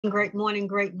Great morning,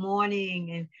 great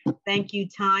morning. And thank you,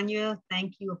 Tanya.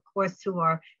 Thank you, of course, to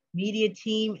our media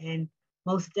team and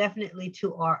most definitely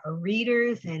to our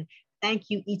readers. And thank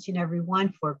you, each and every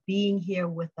one, for being here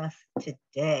with us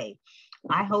today.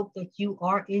 I hope that you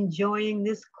are enjoying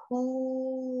this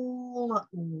cool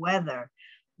weather.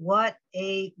 What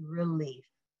a relief.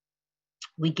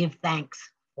 We give thanks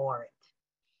for it.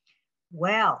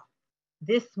 Well,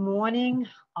 this morning,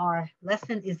 our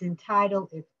lesson is entitled,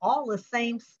 It's All the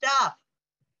Same Stuff.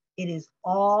 It is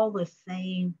all the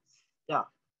same stuff.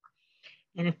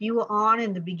 And if you were on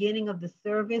in the beginning of the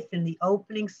service in the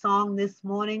opening song this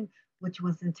morning, which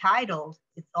was entitled,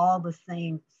 It's All the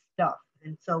Same Stuff.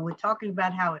 And so we're talking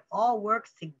about how it all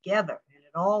works together and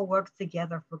it all works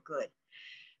together for good.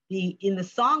 In the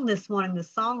song this morning, the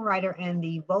songwriter and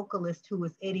the vocalist, who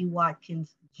was Eddie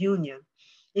Watkins Jr.,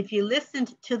 if you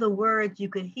listened to the words, you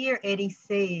could hear Eddie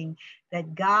saying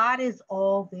that God is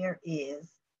all there is,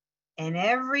 and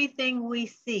everything we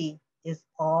see is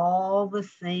all the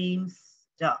same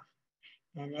stuff.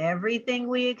 And everything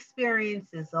we experience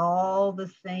is all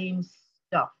the same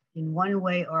stuff in one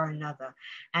way or another.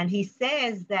 And he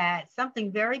says that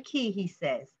something very key, he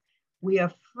says, we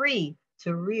are free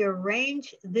to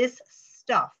rearrange this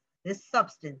stuff, this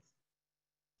substance,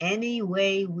 any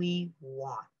way we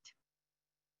want.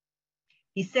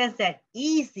 He says that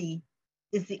easy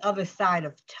is the other side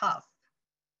of tough,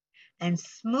 and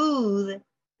smooth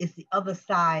is the other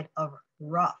side of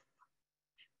rough,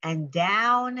 and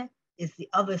down is the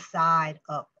other side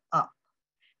of up.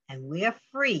 And we're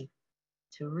free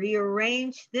to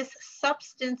rearrange this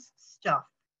substance stuff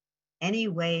any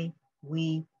way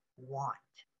we want.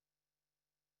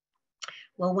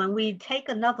 Well, when we take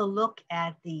another look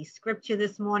at the scripture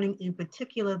this morning, in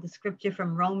particular, the scripture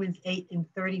from Romans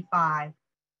 8:35,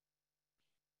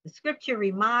 the scripture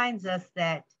reminds us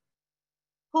that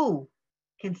who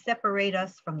can separate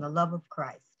us from the love of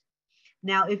Christ?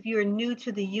 Now, if you're new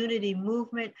to the unity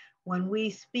movement, when we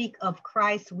speak of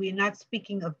Christ, we're not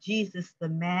speaking of Jesus, the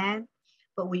man,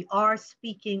 but we are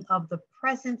speaking of the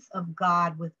presence of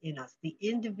God within us, the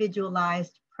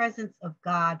individualized presence of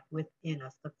God within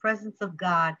us, the presence of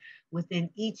God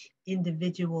within each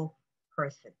individual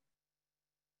person.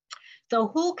 So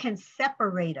who can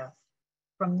separate us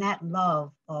from that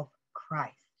love of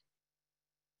Christ?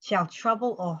 Shall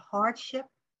trouble or hardship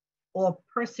or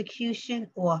persecution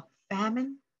or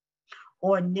famine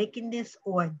or nakedness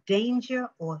or danger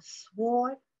or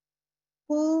sword?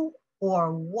 Who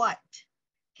or what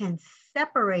can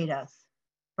separate us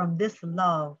from this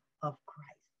love of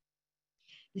Christ?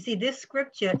 You see, this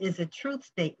scripture is a truth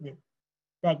statement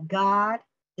that God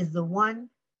is the one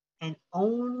and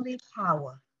only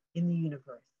power in the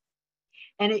universe.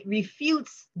 And it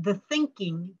refutes the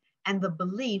thinking and the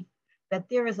belief that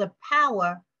there is a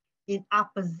power in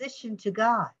opposition to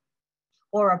God,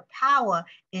 or a power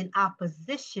in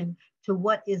opposition to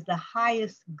what is the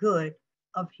highest good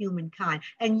of humankind.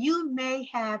 And you may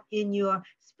have, in your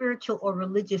spiritual or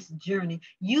religious journey,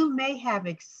 you may have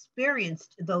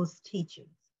experienced those teachings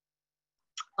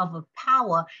of a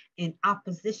power in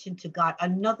opposition to God,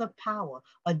 another power,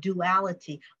 a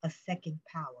duality, a second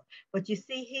power. But you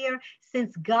see here,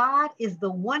 since God is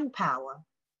the one power,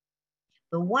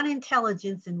 the one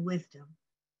intelligence and wisdom,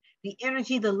 the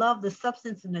energy, the love, the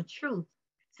substance, and the truth,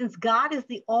 since God is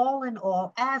the all in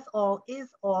all, as all, is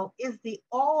the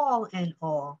all in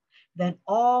all, then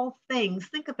all things,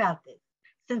 think about this,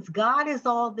 since God is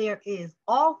all there is,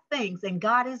 all things, and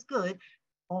God is good,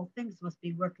 all things must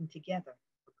be working together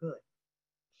for good.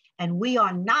 And we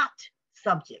are not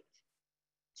subject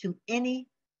to any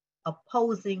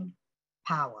opposing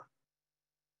power.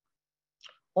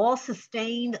 All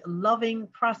sustained, loving,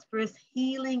 prosperous,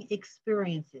 healing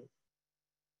experiences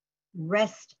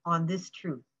rest on this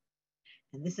truth.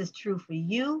 And this is true for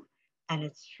you, and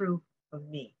it's true for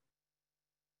me.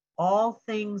 All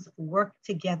things work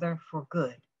together for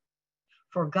good.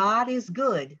 For God is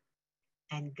good,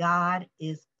 and God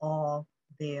is all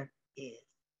there is.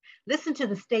 Listen to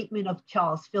the statement of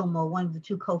Charles Fillmore, one of the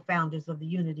two co-founders of the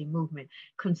Unity movement,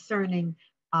 concerning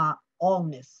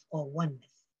allness or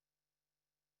oneness.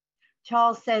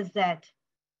 Charles says that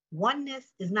oneness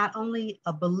is not only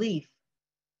a belief,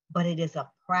 but it is a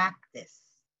practice.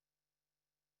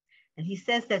 And he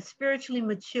says that spiritual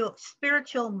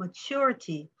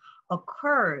maturity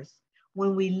occurs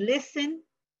when we listen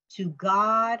to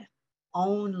God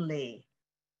only,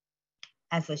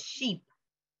 as a sheep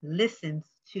listens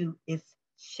to its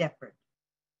shepherd.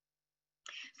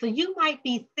 So you might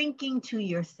be thinking to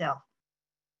yourself,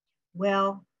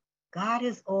 well, God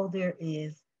is all there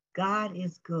is. God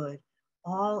is good.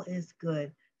 All is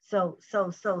good. So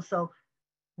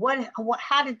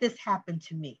How did this happen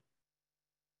to me?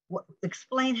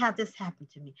 Explain how this happened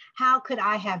to me. How could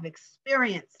I have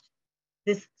experienced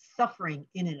this suffering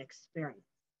in an experience?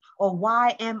 Or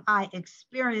why am I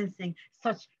experiencing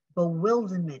such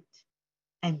bewilderment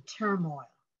and turmoil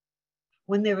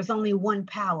when there is only one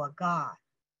power, God,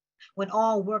 when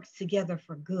all works together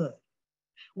for good,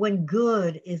 when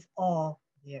good is all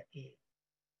there is?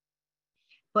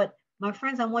 But my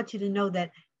friends, I want you to know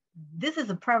that this is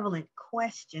a prevalent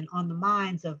question on the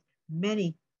minds of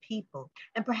many people.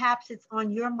 And perhaps it's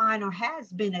on your mind or has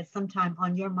been at some time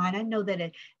on your mind. I know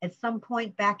that at some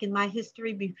point back in my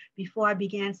history, before I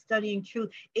began studying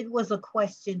truth, it was a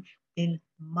question in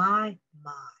my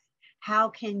mind. How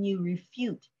can you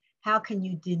refute? How can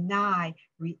you deny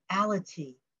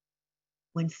reality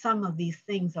when some of these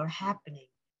things are happening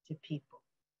to people?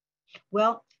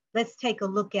 Well, let's take a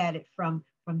look at it from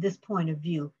this point of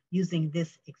view using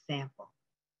this example.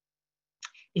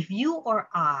 If you or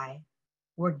I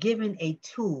were given a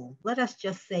tool, let us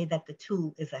just say that the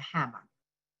tool is a hammer,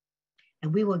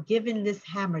 and we were given this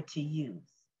hammer to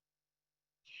use.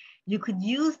 You could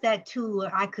use that tool,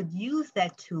 or I could use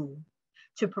that tool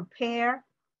to prepare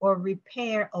or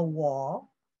repair a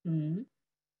wall.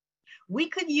 We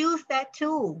could use that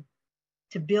tool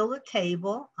to build a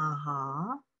table.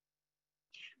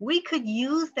 We could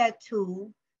use that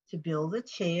tool to build a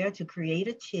chair, to create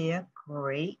a chair.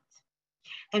 Great.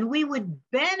 And we would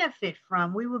benefit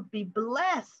from, we would be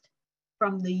blessed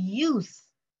from the use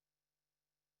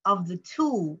of the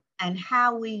tool and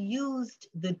how we used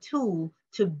the tool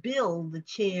to build the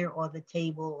chair or the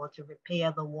table or to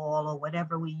repair the wall or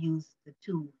whatever we used the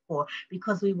tool for,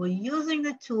 because we were using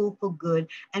the tool for good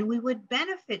and we would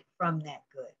benefit from that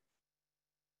good.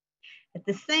 At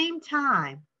the same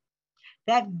time,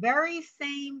 that very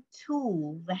same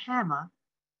tool, the hammer,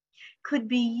 could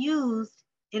be used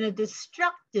in a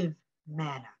destructive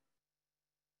manner.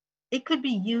 It could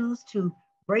be used to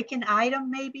break an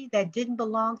item maybe that didn't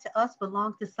belong to us,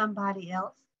 belonged to somebody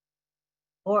else,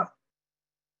 or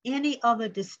any other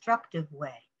destructive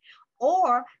way.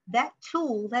 Or that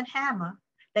tool, that hammer,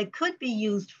 that could be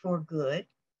used for good,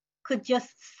 could just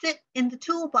sit in the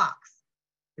toolbox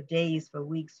for days, for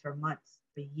weeks, for months,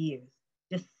 for years.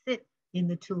 Just sit in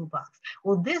the toolbox.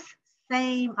 Well, this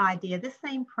same idea, this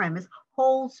same premise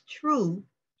holds true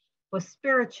for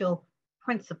spiritual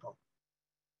principle.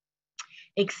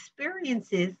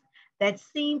 Experiences that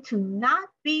seem to not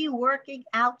be working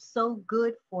out so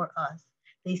good for us,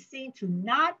 they seem to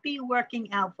not be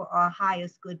working out for our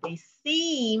highest good, they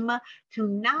seem to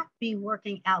not be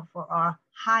working out for our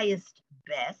highest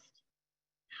best,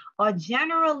 are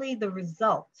generally the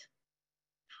result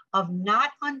of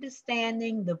not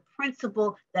understanding the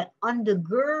principle that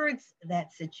undergirds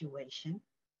that situation,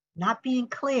 not being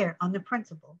clear on the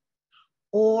principle,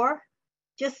 or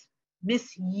just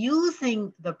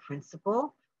misusing the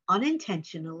principle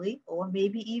unintentionally, or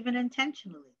maybe even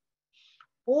intentionally,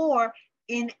 or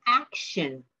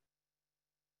inaction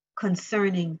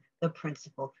concerning the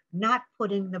principle, not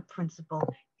putting the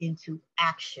principle into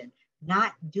action,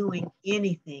 not doing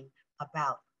anything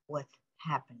about what's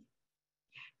happening.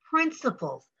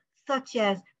 Principles such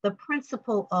as the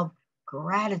principle of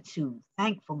gratitude,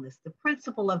 thankfulness, the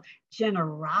principle of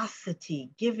generosity,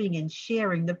 giving and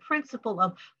sharing, the principle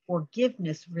of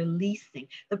forgiveness, releasing,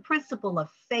 the principle of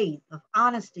faith, of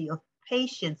honesty, of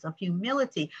patience, of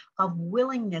humility, of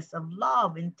willingness, of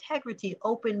love, integrity,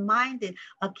 open-minded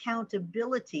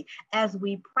accountability. As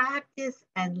we practice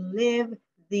and live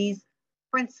these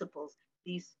principles,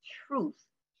 these truths,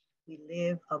 we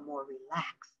live a more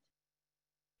relaxed,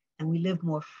 and we live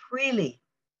more freely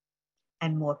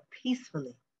and more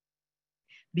peacefully.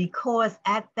 Because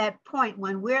at that point,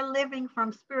 when we're living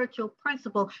from spiritual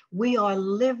principle, we are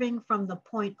living from the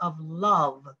point of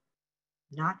love,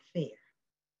 not fear.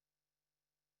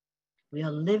 We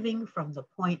are living from the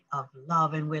point of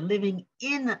love, and we're living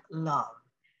in love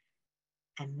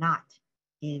and not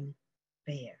in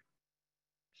fear.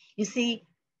 You see,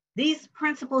 these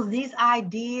principles, these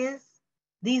ideas,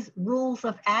 these rules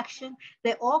of action,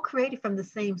 they're all created from the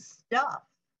same stuff,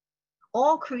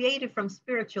 all created from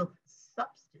spiritual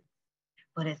substance,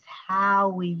 but it's how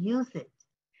we use it.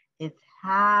 It's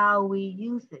how we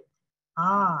use it.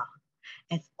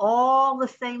 It's all the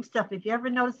same stuff. If you ever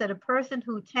notice that a person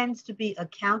who tends to be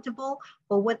accountable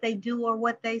for what they do or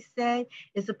what they say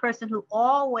is a person who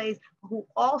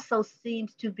also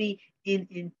seems to be in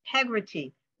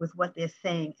integrity with what they're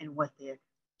saying and what they're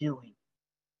doing.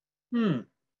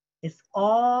 It's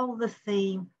all the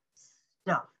same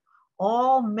stuff,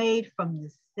 all made from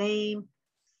the same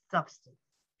substance.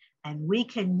 and we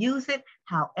can use it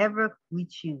however we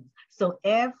choose. So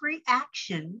every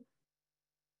action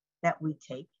that we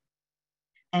take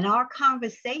and our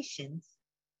conversations,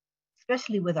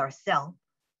 especially with ourselves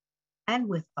and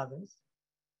with others,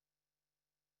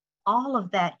 all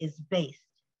of that is based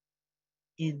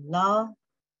in love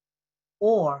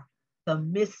or the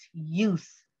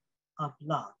misuse of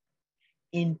love,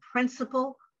 in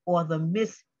principle or the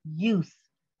misuse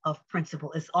of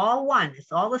principle. It's all one.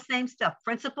 It's all the same stuff.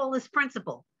 Principle is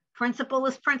principle. Principle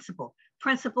is principle.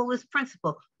 Principle is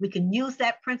principle. We can use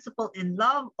that principle in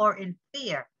love or in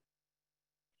fear.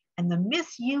 And the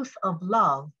misuse of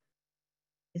love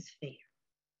is fear.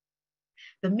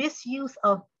 The misuse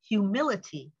of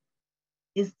humility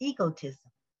is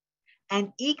egotism.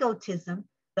 And egotism,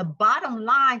 the bottom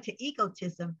line to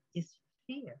egotism is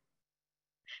fear.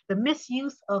 The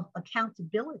misuse of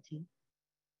accountability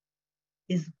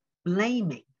is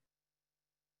blaming.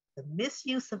 The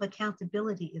misuse of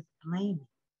accountability is blaming.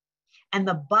 And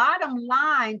the bottom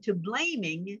line to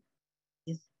blaming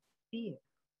is fear.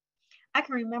 I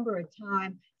can remember a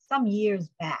time some years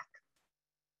back,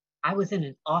 I was in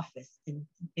an office in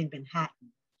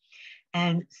Manhattan,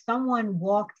 and someone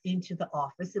walked into the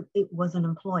office. It was an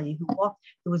employee who walked.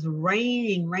 It was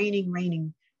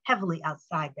raining heavily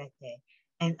outside that day.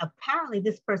 And apparently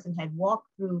this person had walked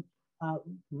through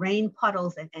rain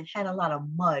puddles and had a lot of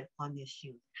mud on their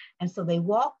shoes. And so they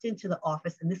walked into the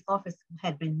office, and this office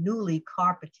had been newly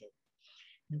carpeted.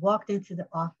 They walked into the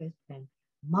office and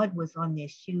mud was on their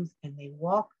shoes, and they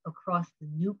walked across the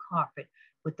new carpet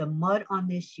with the mud on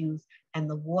their shoes and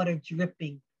the water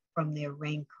dripping from their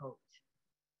raincoat.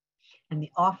 And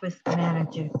the office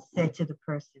manager said to the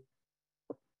person,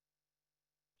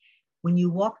 when you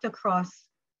walked across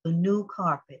the new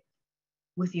carpet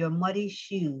with your muddy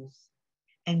shoes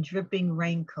and dripping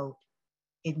raincoat,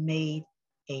 it made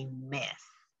a mess.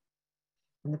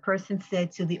 And the person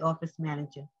said to the office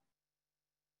manager,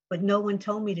 but no one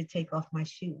told me to take off my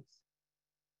shoes.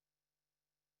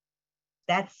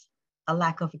 That's a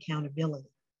lack of accountability.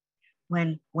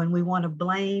 When we want to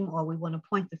blame or we want to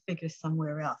point the finger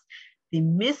somewhere else. The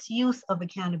misuse of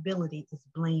accountability is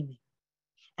blaming.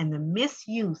 And the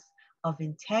misuse of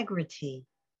integrity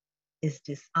is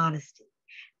dishonesty.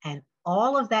 And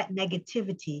all of that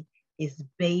negativity is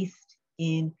based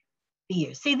in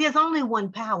fear. See, there's only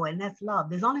one power, and that's love.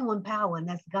 There's only one power, and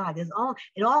that's God. It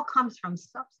all comes from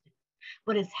substance,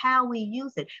 but it's how we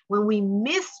use it. When we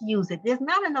misuse it, there's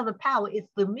not another power.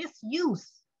 It's the misuse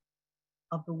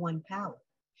of the one power,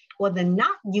 or the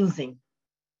not using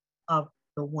of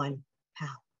the one power.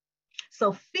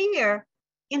 So fear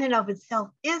in and of itself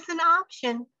is an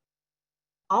option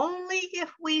only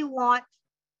if we want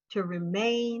to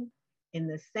remain in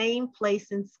the same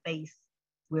place and space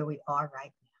where we are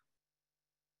right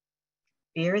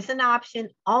now. Fear is an option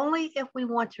only if we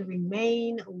want to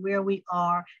remain where we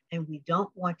are and we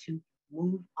don't want to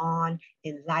move on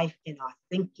in life, in our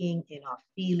thinking, in our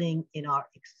feeling, in our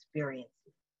experiences.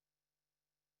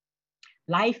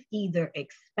 Life either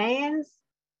expands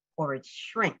or it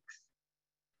shrinks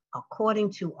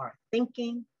according to our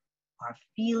thinking, our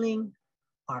feeling,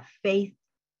 our faith,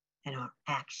 and our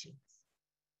actions.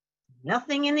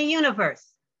 Nothing in the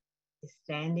universe is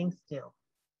standing still.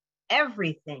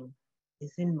 Everything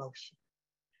is in motion.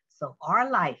 So our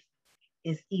life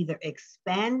is either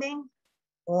expanding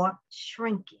or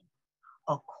shrinking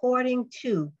according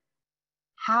to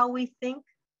how we think,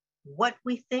 what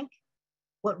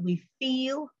we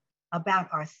feel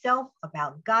about ourselves,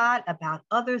 about God, about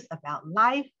others, about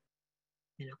life,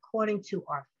 and according to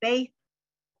our faith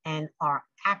and our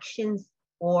actions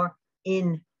or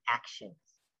inactions.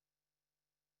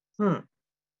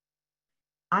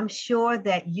 I'm sure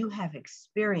that you have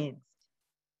experienced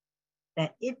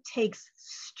that it takes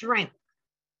strength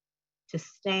to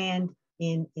stand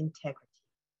in integrity,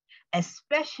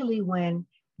 especially when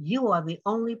you are the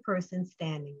only person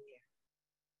standing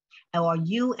there, or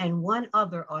you and one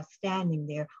other are standing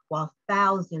there while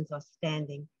thousands are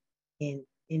standing in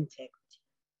integrity.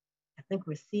 I think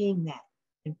we're seeing that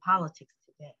in politics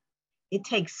today. It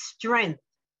takes strength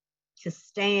to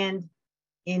stand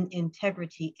in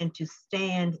integrity and to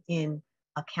stand in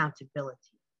accountability.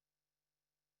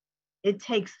 It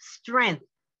takes strength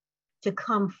to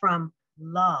come from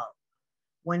love.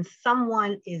 When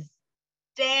someone is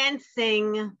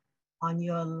dancing on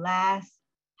your last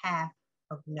half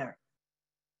of nerve,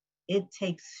 it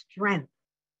takes strength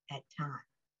at times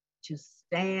to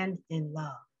stand in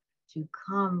love, to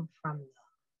come from love,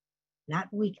 not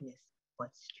weakness, but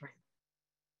strength.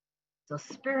 So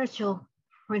spiritual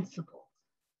principles,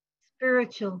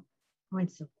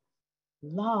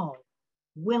 love,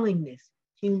 willingness,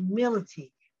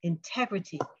 humility,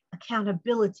 integrity,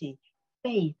 accountability,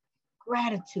 faith,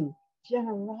 gratitude,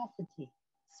 generosity,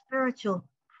 spiritual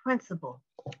principle.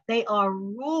 They are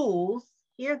rules,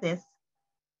 hear this,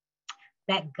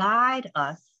 that guide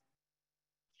us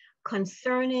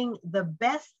concerning the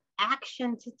best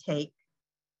action to take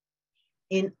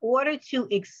in order to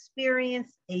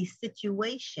experience a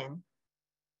situation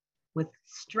with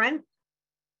strength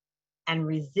and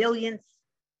resilience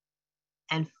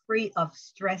and free of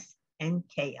stress and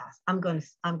chaos. I'm going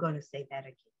to say that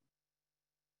again.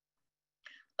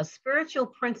 A spiritual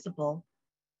principle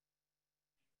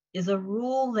is a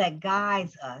rule that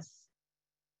guides us,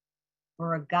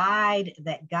 or a guide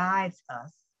that guides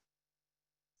us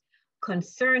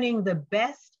concerning the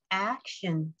best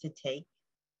action to take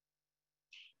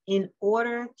in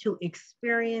order to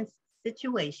experience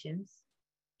situations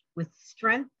with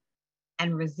strength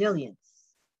and resilience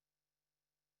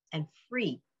and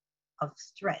free of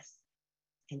stress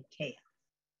and chaos.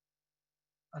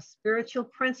 A spiritual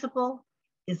principle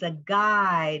is a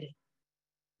guide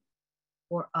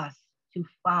for us to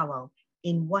follow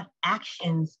in what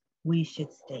actions we should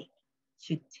take.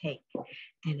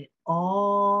 And it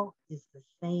all is the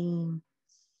same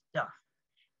stuff.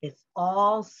 It's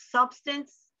all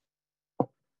substance and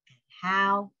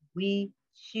how we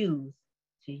choose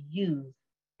to use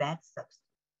that substance.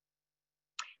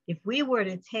 If we were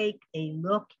to take a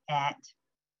look at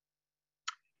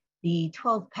the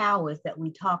 12 powers that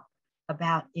we talk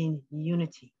about in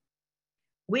unity,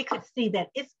 we could see that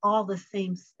it's all the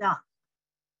same stuff.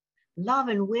 Love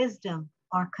and wisdom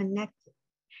are connected.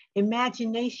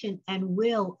 Imagination and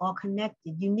will are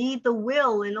connected. You need the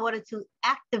will in order to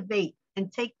activate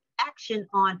and take action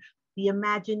on the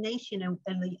imagination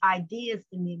and the ideas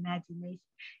in the imagination.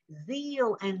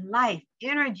 Zeal and life,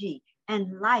 energy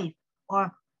and life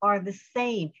are the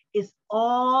same. It's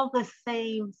all the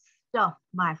same stuff,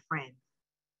 my friends.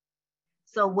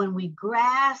 So when we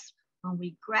grasp, when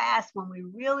we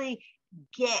really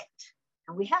get,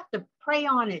 and we have to pray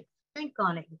on it, think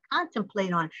on it, and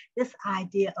contemplate on it, this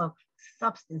idea of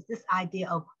substance, this idea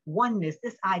of oneness,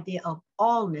 this idea of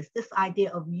allness, this idea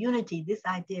of unity, this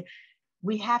idea,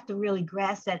 we have to really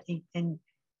grasp that and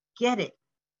get it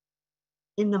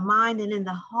in the mind and in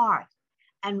the heart.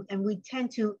 And we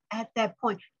tend to, at that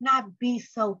point, not be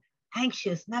so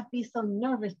anxious, not be so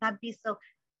nervous, not be so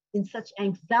in such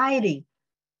anxiety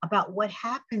about what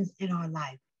happens in our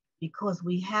life, because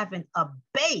we have a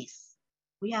base.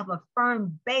 We have a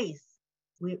firm base.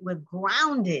 We're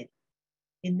grounded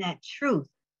in that truth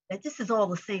that this is all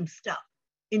the same stuff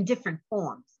in different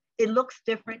forms. It looks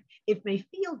different. It may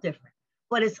feel different,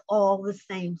 but it's all the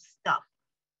same stuff.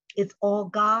 It's all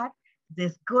God.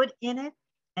 There's good in it,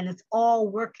 and it's all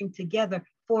working together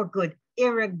for good,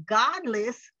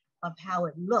 irregardless of how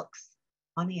it looks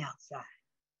on the outside.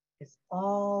 It's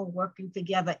all working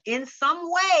together in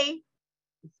some way.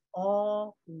 It's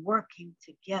all working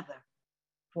together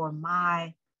for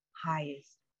my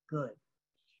highest good.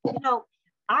 You know,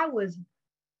 I was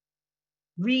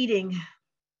reading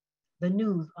the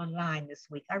news online this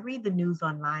week. I read the news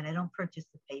online. I don't purchase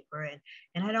the paper,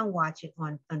 and I don't watch it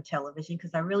on television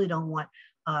because I really don't want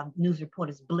news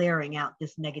reporters blaring out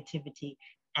this negativity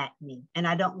at me. And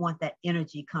I don't want that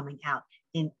energy coming out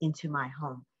into my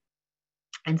home.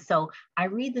 And so I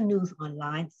read the news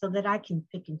online so that I can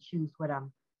pick and choose what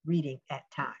I'm reading at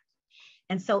times.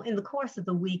 And so in the course of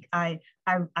the week, I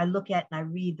look at and I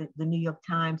read the New York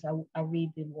Times, I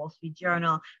read the Wall Street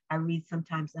Journal, I read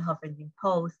sometimes the Huffington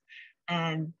Post.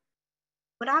 And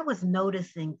what I was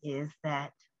noticing is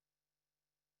that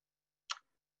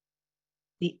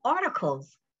the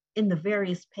articles in the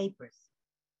various papers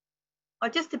are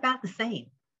just about the same.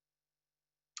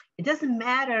 It doesn't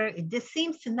matter. It just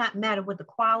seems to not matter what the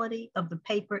quality of the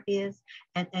paper is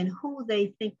and who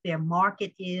they think their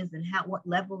market is and what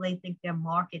level they think their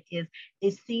market is.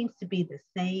 It seems to be the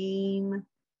same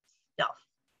stuff.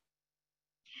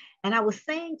 And I was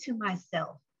saying to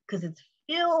myself, because it's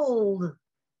filled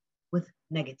with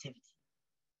negativity,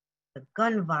 the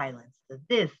gun violence, the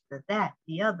this, the that,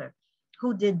 the other,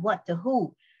 who did what to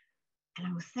who. And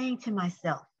I was saying to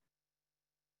myself,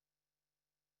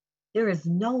 there is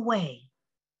no way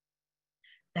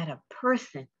that a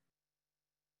person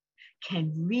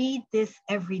can read this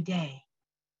every day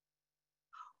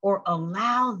or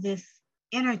allow this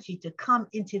energy to come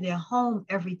into their home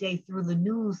every day through the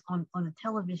news on the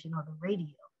television or the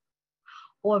radio,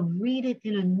 or read it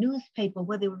in a newspaper,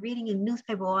 whether they're reading a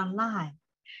newspaper or online.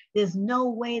 There's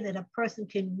no way that a person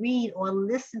can read or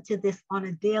listen to this on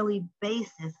a daily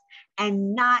basis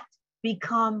and not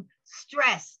become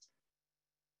stressed.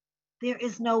 There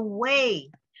is no way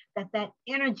that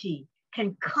energy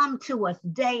can come to us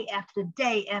day after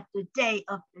day after day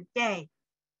after day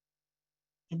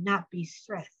and not be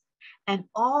stressed. And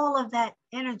all of that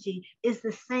energy is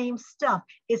the same stuff.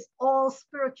 It's all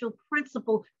spiritual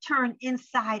principle turned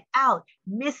inside out,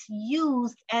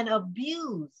 misused and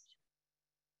abused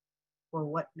for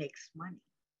what makes money.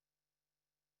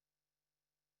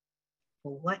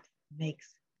 For what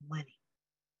makes money.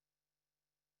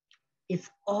 It's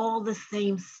all the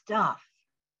same stuff.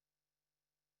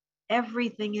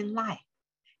 Everything in life,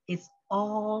 it's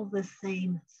all the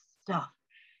same stuff.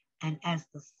 And as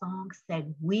the song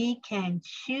said, we can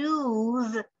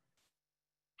choose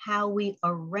how we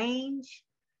arrange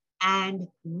and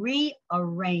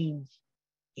rearrange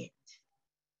it.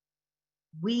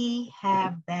 We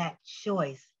have that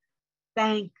choice.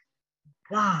 Thank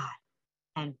God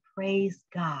and praise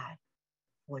God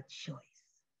for choice.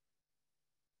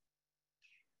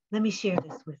 Let me share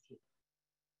this with you.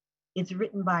 It's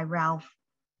written by Ralph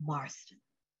Marston.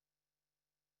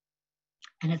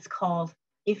 And it's called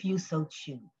If You So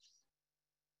Choose.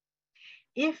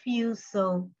 If you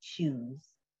so choose,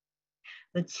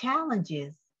 the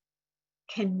challenges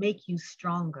can make you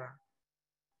stronger.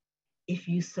 If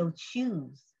you so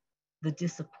choose, the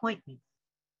disappointment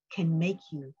can make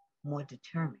you more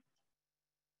determined.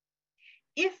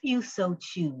 If you so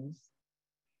choose,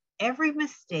 every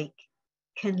mistake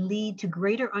can lead to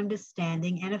greater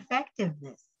understanding and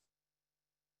effectiveness.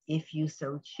 If you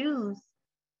so choose,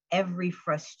 every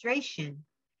frustration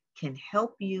can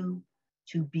help you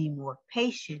to be more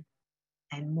patient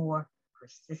and more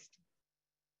persistent.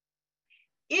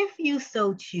 If you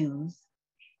so choose,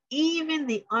 even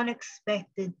the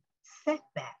unexpected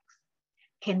setbacks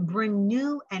can bring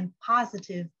new and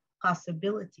positive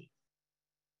possibilities.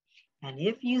 And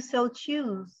if you so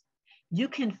choose, you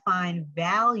can find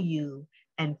value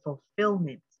and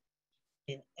fulfillment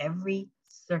in every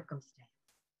circumstance.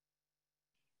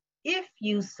 If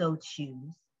you so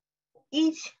choose,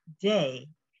 each day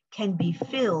can be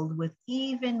filled with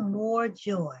even more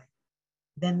joy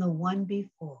than the one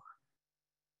before.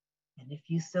 And if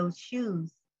you so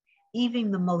choose,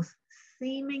 even the most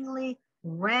seemingly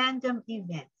random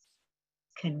events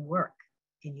can work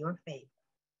in your favor.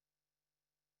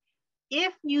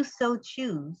 If you so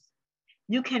choose,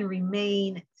 you can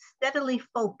remain steadily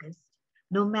focused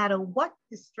no matter what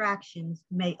distractions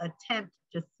may attempt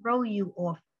to throw you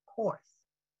off course.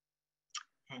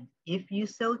 And if you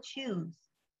so choose,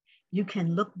 you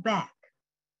can look back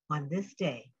on this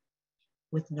day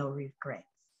with no regrets.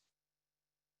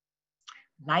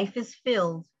 Life is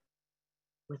filled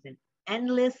with an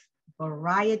endless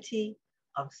variety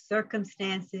of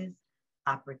circumstances,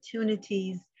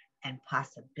 opportunities, and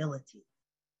possibilities.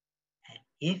 And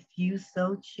if you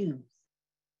so choose,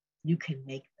 you can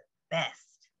make the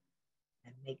best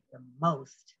and make the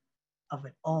most of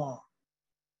it all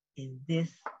in this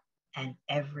and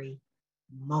every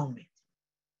moment.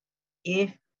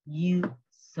 If you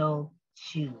so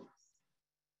choose.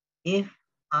 If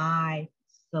I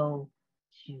so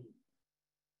choose.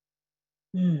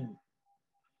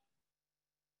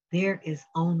 There is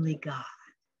only God.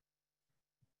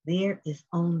 There is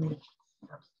only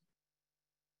substance.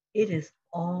 It is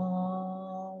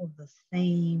all the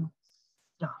same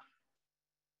stuff,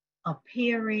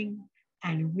 appearing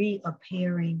and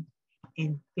reappearing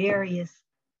in various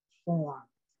forms,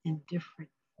 in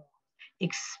different forms,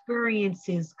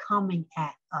 experiences coming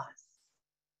at us.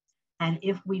 And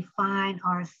if we find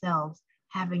ourselves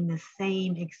having the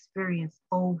same experience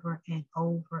over and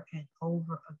over and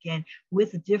over again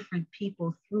with different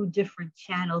people through different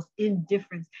channels in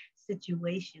different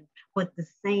situations, but the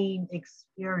same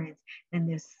experience, then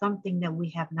there's something that we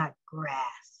have not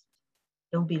grasped.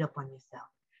 Don't beat up on yourself.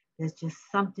 There's just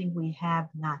something we have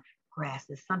not grasped.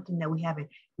 There's something that we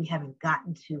haven't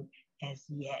gotten to as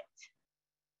yet.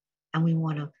 And we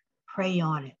want to pray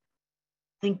on it,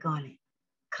 think on it,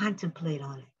 contemplate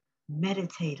on it,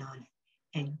 meditate on it,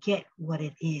 and get what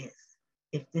it is.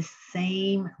 If this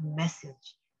same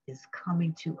message is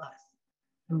coming to us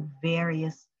through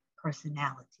various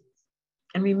personalities.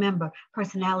 And remember,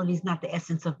 personality is not the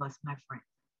essence of us, my friend.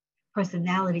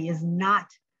 Personality is not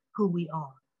who we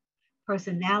are.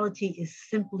 Personality is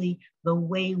simply the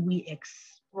way we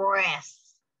express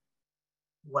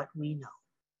what we know,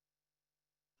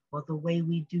 or the way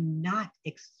we do not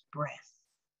express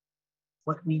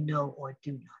what we know or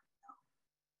do not know.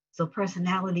 So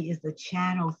personality is the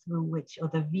channel through which, or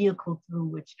the vehicle through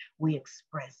which we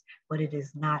express, but it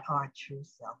is not our true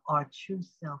self. Our true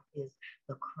self is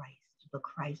the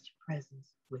Christ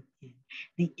presence within,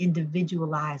 the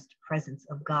individualized presence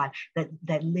of God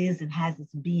that lives and has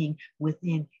its being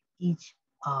within each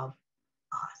of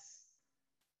us.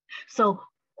 So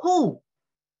who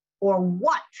or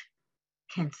what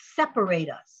can separate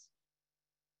us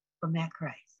from that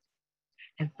Christ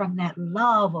and from that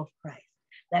love of Christ,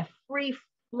 that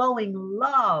free-flowing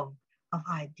love of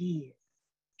ideas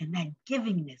and that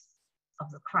givingness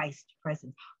of the Christ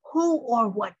presence? Who or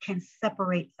what can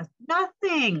separate us?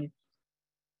 Nothing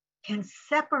can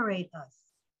separate us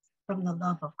from the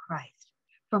love of Christ,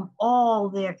 from all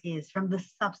there is, from the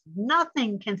substance.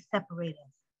 Nothing can separate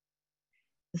us.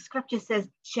 The scripture says,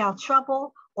 shall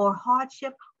trouble or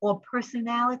hardship or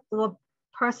personality or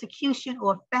persecution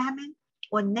or famine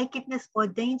or nakedness or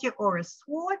danger or a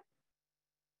sword?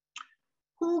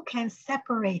 Who can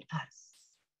separate us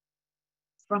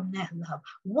from that love?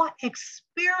 What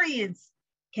experience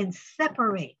can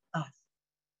separate us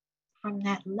from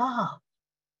that love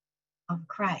of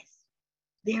Christ?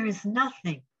 There is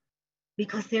nothing,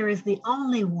 because there is the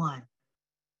only one,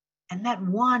 and that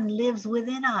one lives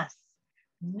within us.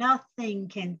 Nothing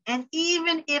can, and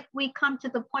even if we come to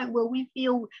the point where we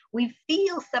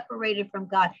feel separated from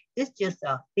God, it's just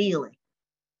a feeling.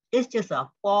 It's just a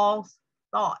false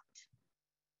thought.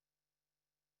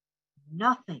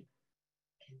 Nothing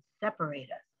can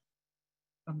separate us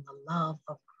from the love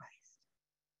of Christ.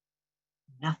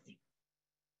 Nothing.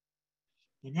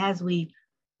 And as we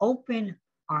open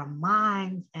our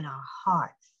minds and our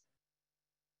hearts,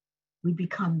 we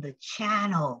become the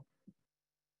channel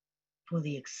for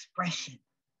the expression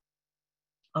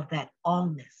of that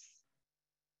allness,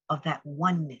 of that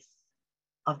oneness,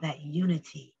 of that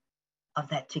unity, of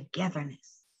that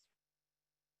togetherness.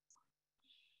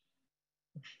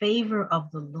 The favor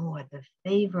of the Lord, the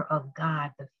favor of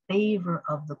God, the favor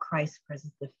of the Christ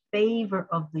presence, the favor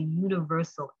of the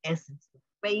universal essence, the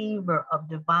favor of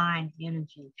divine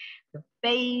energy, the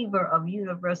favor of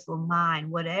universal mind,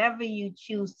 whatever you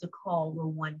choose to call the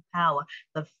one power,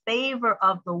 the favor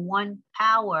of the one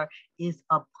power is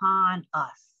upon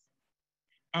us,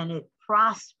 and it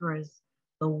prospers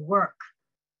the work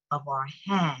of our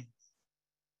hands.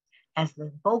 As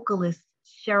the vocalist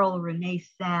Cheryl Renee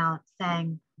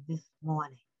sang this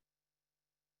morning,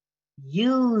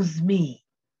 use me,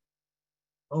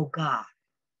 oh God.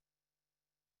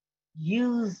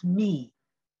 Use me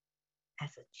as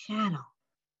a channel,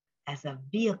 as a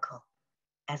vehicle,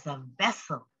 as a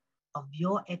vessel of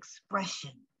your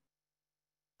expression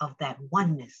of that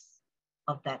oneness,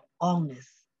 of that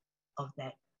allness, of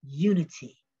that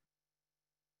unity,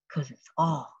 because it's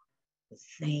all the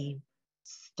same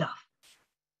stuff,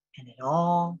 and it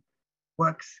all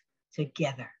works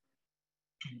together,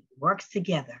 and it works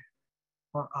together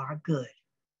for our good.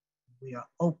 We are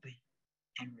open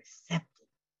and receptive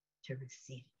to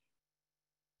receive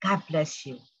it. God bless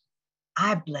you.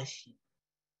 I bless you.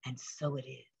 And so it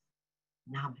is.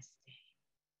 Namaste.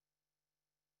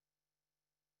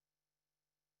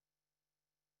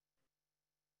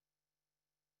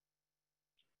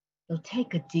 So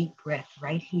take a deep breath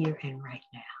right here and right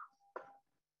now.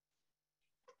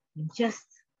 And just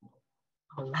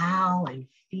allow and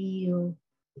feel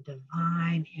the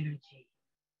divine energy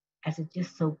as it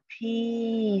just so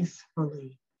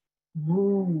peacefully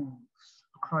moves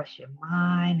across your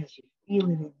mind, as you feel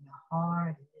it in your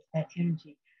heart, and as that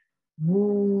energy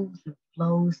moves and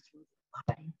flows through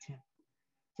the body temple.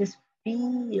 Just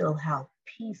feel how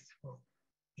peaceful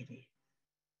it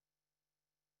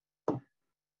is.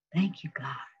 Thank you,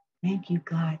 God. Thank you,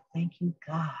 God. Thank you,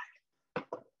 God.